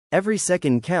Every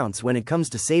second counts when it comes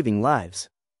to saving lives.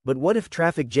 But what if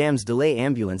traffic jams delay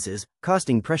ambulances,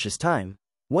 costing precious time?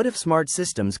 What if smart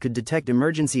systems could detect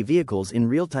emergency vehicles in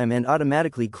real time and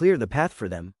automatically clear the path for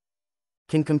them?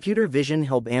 Can computer vision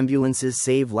help ambulances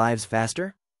save lives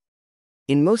faster?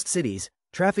 In most cities,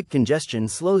 traffic congestion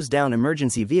slows down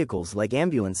emergency vehicles like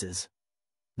ambulances.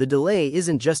 The delay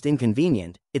isn't just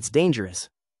inconvenient, it's dangerous.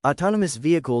 Autonomous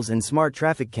vehicles and smart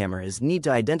traffic cameras need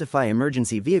to identify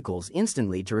emergency vehicles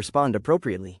instantly to respond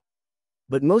appropriately.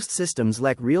 But most systems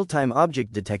lack real-time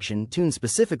object detection tuned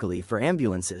specifically for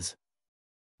ambulances.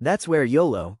 That's where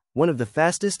YOLO, one of the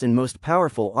fastest and most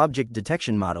powerful object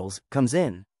detection models, comes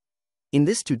in. In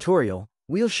this tutorial,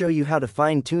 we'll show you how to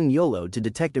fine-tune YOLO to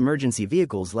detect emergency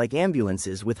vehicles like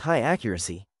ambulances with high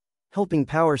accuracy, helping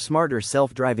power smarter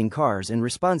self-driving cars and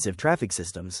responsive traffic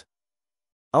systems.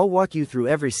 I'll walk you through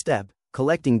every step: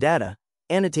 collecting data,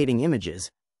 annotating images,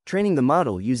 training the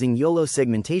model using YOLO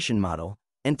segmentation model,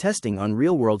 and testing on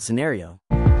real-world scenario.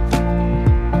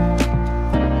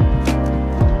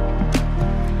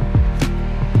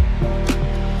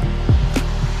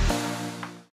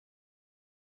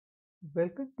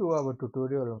 Welcome to our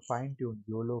tutorial on fine-tune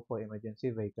YOLO for emergency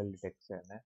vehicle detection.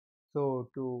 So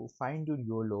to fine-tune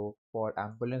YOLO for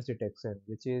ambulance detection,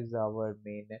 which is our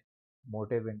main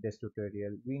motive in this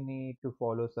tutorial, we need to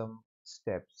follow some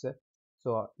steps.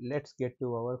 So let's get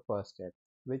to our first step,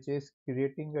 which is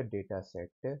creating a data set.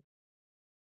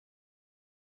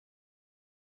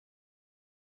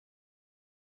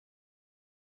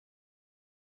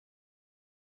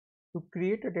 To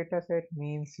create a dataset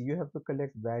means you have to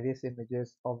collect various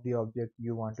images of the object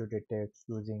you want to detect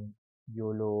using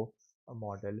YOLO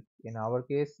model. In our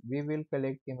case, we will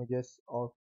collect images of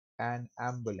an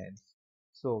ambulance.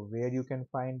 So where you can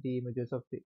find the images of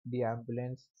the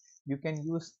ambulance, you can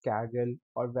use Kaggle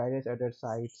or various other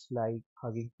sites like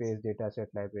Hugging Face Dataset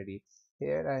Library.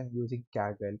 Here I am using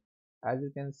Kaggle. As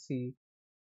you can see,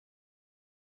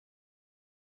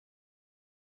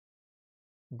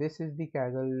 this is the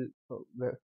Kaggle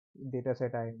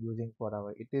dataset I am using for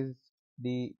our. It is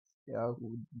the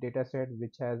dataset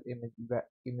which has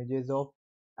images of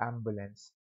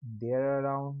ambulance. There are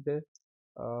around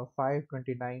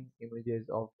 529 images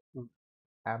of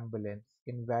ambulance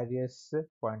in various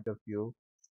point of view.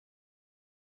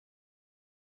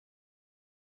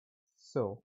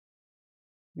 So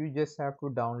you just have to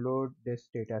download this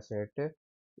dataset.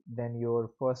 Then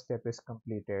your first step is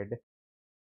completed.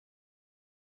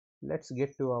 Let's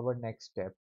get to our next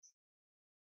step.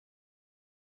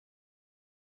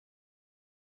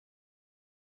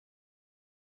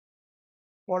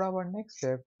 For our next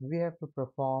step, we have to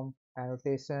perform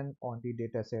annotation on the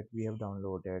dataset we have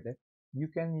downloaded. You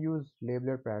can use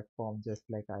labeler platform just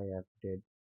like I have did.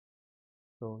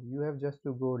 So you have just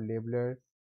to go labeler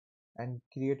and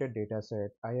create a dataset.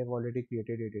 I have already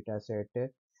created a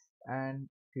dataset and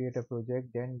create a project.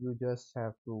 Then you just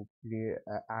have to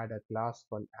add a class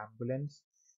called ambulance,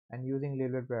 and using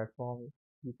labeler platform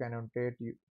you can annotate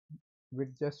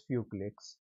with just few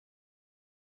clicks.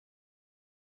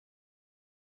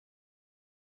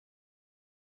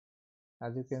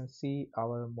 As you can see,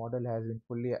 our model has been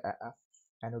fully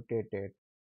annotated.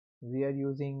 We are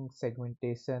using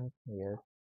segmentation here,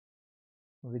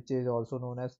 which is also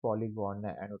known as polygon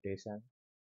annotation.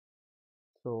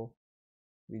 So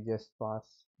we just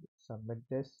submit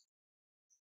this.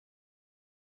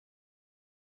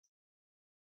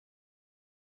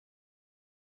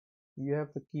 You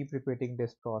have to keep repeating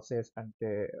this process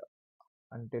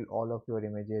until all of your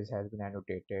images has been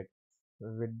annotated.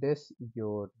 With this,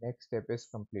 your next step is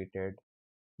completed.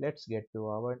 Let's get to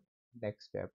our next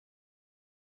step.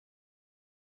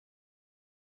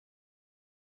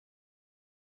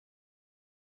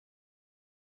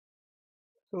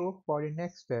 So for the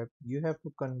next step, you have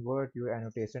to convert your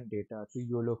annotation data to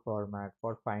YOLO format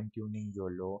for fine-tuning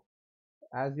YOLO.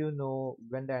 As you know,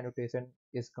 when the annotation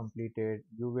is completed,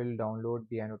 you will download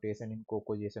the annotation in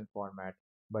CocoJSON format.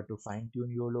 But to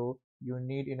fine-tune YOLO, you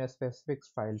need in a specific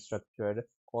file structure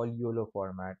called YOLO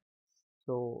format.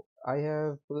 So I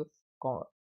have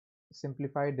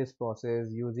simplified this process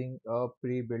using a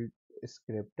pre-built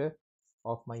script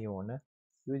of my own.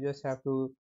 You just have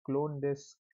to clone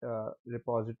this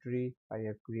repository I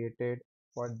have created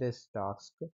for this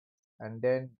task, and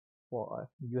then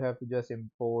you have to just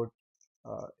import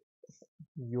uh,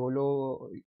 YOLO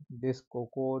this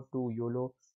Coco to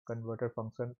YOLO converter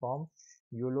function from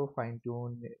YOLO fine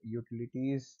tune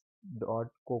utilities dot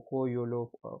Coco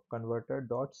YOLO converter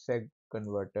dot seg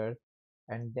converter,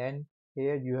 and then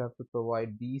here you have to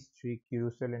provide these three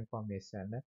crucial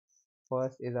information.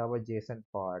 first is our JSON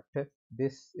part.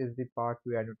 This is the part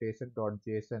to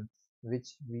annotation.json,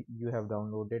 which you have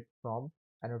downloaded from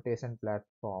annotation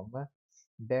platform.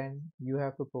 Then you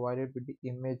have to provide it with the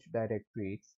image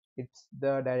directory. It's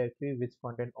the directory which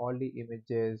contain all the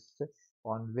images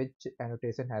on which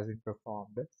annotation has been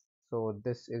performed. So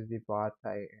this is the part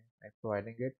I am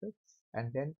providing it with.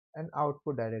 And then an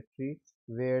output directory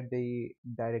where the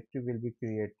directory will be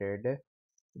created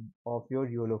of your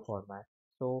YOLO format.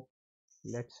 So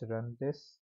let's run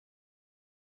this.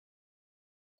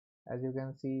 As you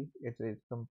can see,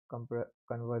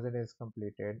 conversion is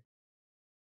completed.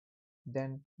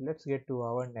 Then let's get to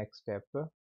our next step.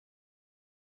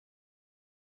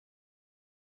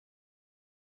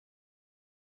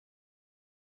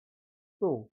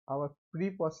 So our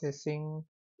pre-processing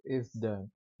is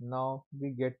done. Now we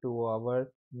get to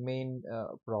our main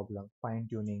problem,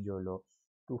 fine-tuning YOLO.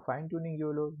 To fine-tuning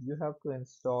YOLO, you have to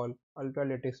install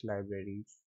Ultralytics library.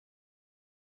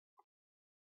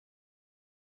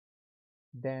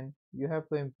 Then you have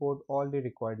to import all the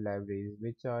required libraries,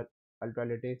 which are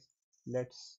Ultralytics.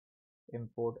 Let's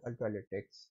import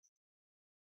Ultralytics.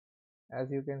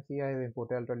 As you can see, I have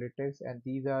imported Ultralytics, and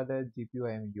these are the GPU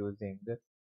I am using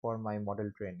for my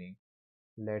model training.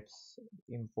 Let's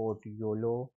import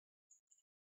YOLO.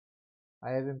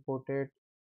 I have imported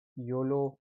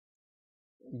YOLO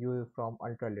from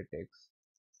Ultralytics.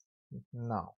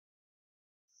 Now,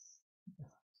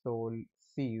 so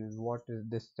see what is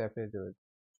this step is doing.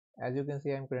 As you can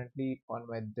see, I'm currently on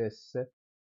my this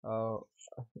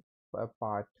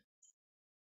part.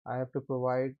 I have to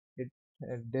provide it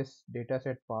this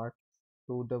dataset part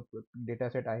to the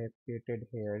dataset I have created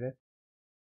here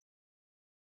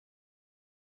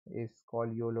is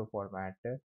called YOLO format.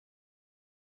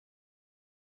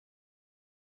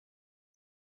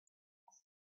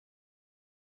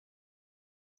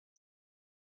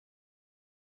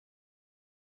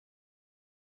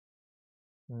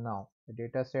 Now the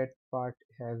dataset part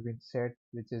has been set,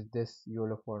 which is this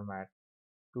YOLO format.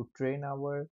 To train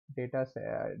our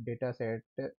dataset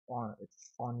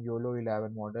on YOLO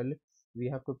 11 model, we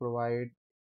have to provide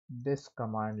this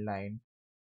command line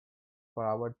for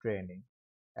our training.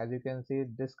 As you can see,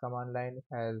 this command line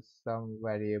has some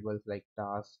variables like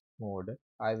task mode.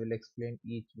 I will explain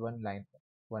each one line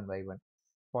one by one.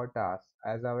 For task,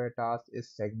 as our task is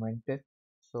segmented,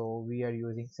 so we are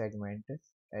using segment,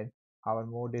 and our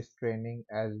mode is training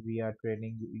as we are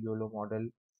training YOLO model.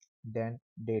 Then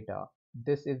data,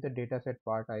 this is the dataset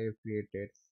part I have created,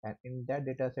 and in that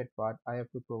dataset part I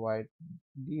have to provide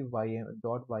the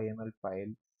 .yml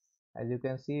file. As you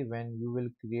can see, when you will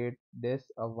create this,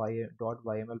 a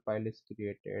 .yml file is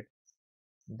created.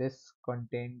 This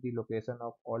contains the location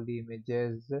of all the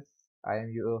images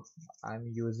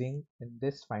I'm using in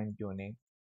this fine tuning.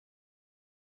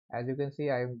 As you can see,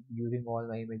 I'm using all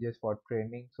my images for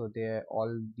training, so they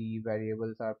all the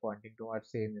variables are pointing towards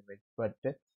same image. But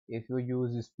if you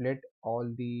use split,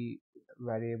 all the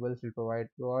variables will provide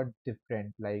toward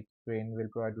different, like train will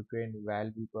provide to train, val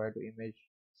will provide to image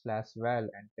slash val,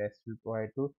 and test will provide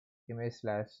to image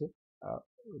slash uh,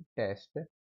 test.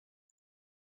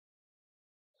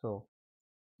 So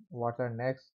what are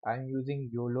next? I'm using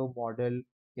YOLO model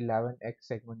 11x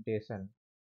segmentation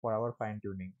for our fine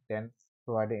tuning. Then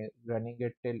providing running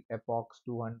it till epochs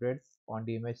 200 on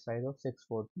the image size of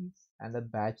 640 and the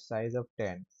batch size of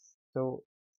 10. So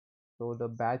the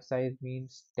batch size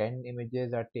means 10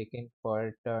 images are taken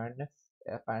per turn,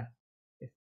 uh,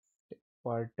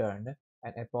 per turn,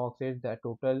 and epoch is the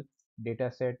total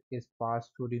dataset is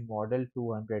passed through the model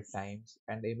 200 times,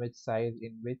 and the image size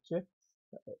in which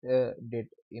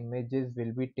images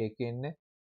will be taken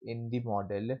in the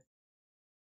model.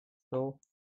 So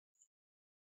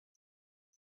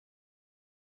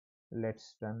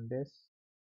let's run this.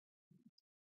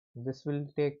 This will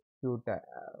take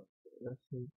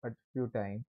a few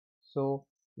time, so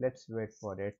let's wait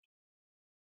for it.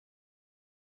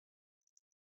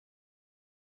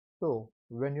 So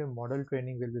when your model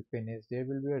training will be finished, there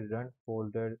will be a run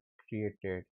folder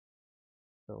created.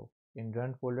 So in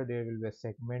run folder there will be a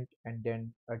segment and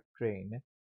then a train.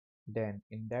 Then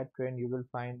in that train you will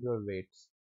find your weights.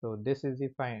 So this is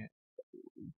the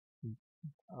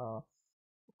uh,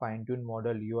 fine-tuned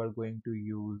model you are going to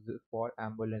use for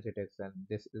ambulance detection.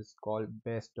 This is called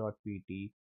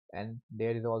best.pt, and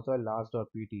there is also a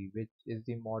last.pt, which is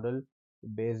the model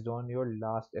based on your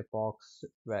last epoch's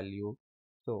value.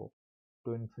 So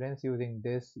to inference using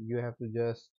this, you have to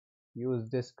just use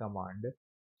this command.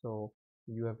 So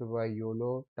you have to provide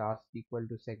YOLO task equal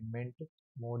to segment,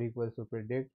 mode equals to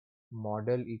predict,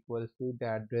 model equals to the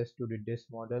address to the disk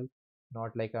model,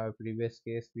 not like our previous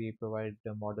case. We provide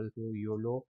the model to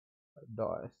YOLO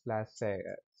slash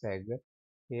seg.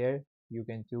 Here you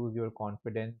can choose your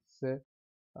confidence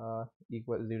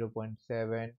equal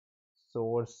 0.7,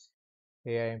 source.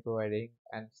 Here I'm providing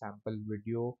an sample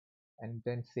video and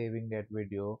then saving that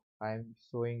video. I'm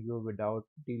showing you without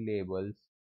the labels.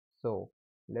 So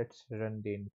let's run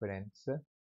the inference.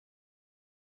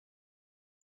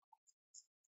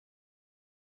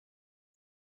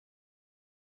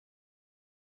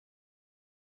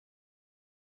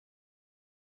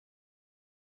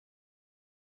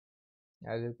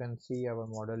 As you can see, our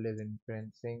model is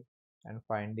inferencing and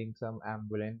finding some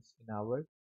ambulance in our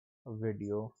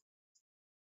video.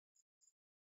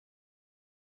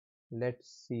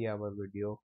 Let's see our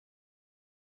video.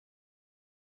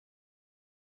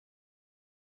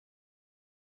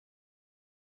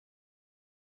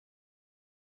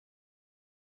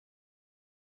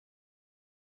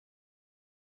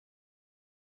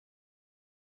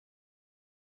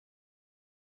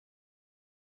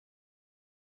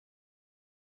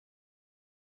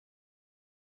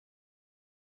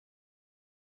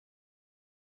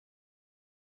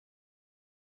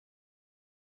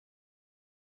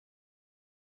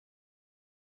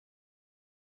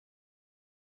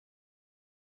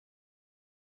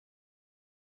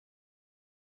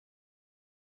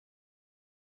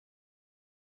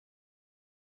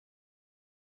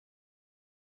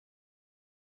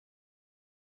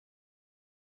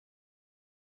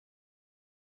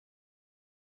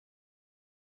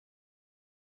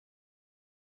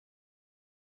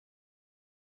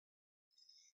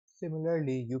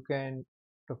 Similarly, you can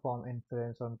perform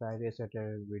inference on various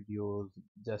other videos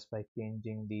just by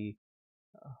changing the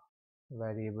uh,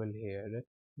 variable here.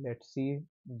 Let's see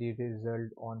the result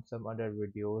on some other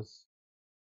videos.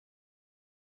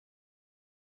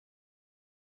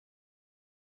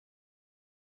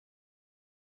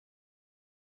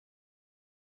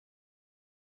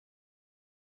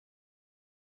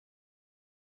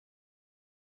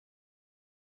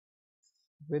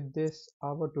 With this,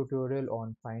 our tutorial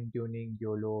on fine-tuning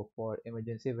YOLO for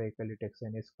emergency vehicle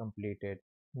detection is completed.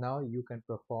 Now you can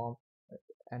perform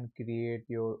and create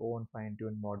your own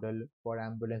fine-tuned model for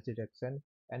ambulance detection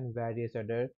and various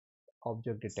other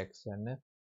object detection.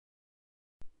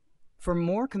 For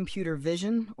more computer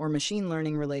vision or machine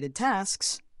learning related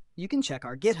tasks, you can check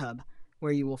our GitHub,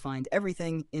 where you will find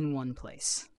everything in one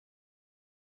place.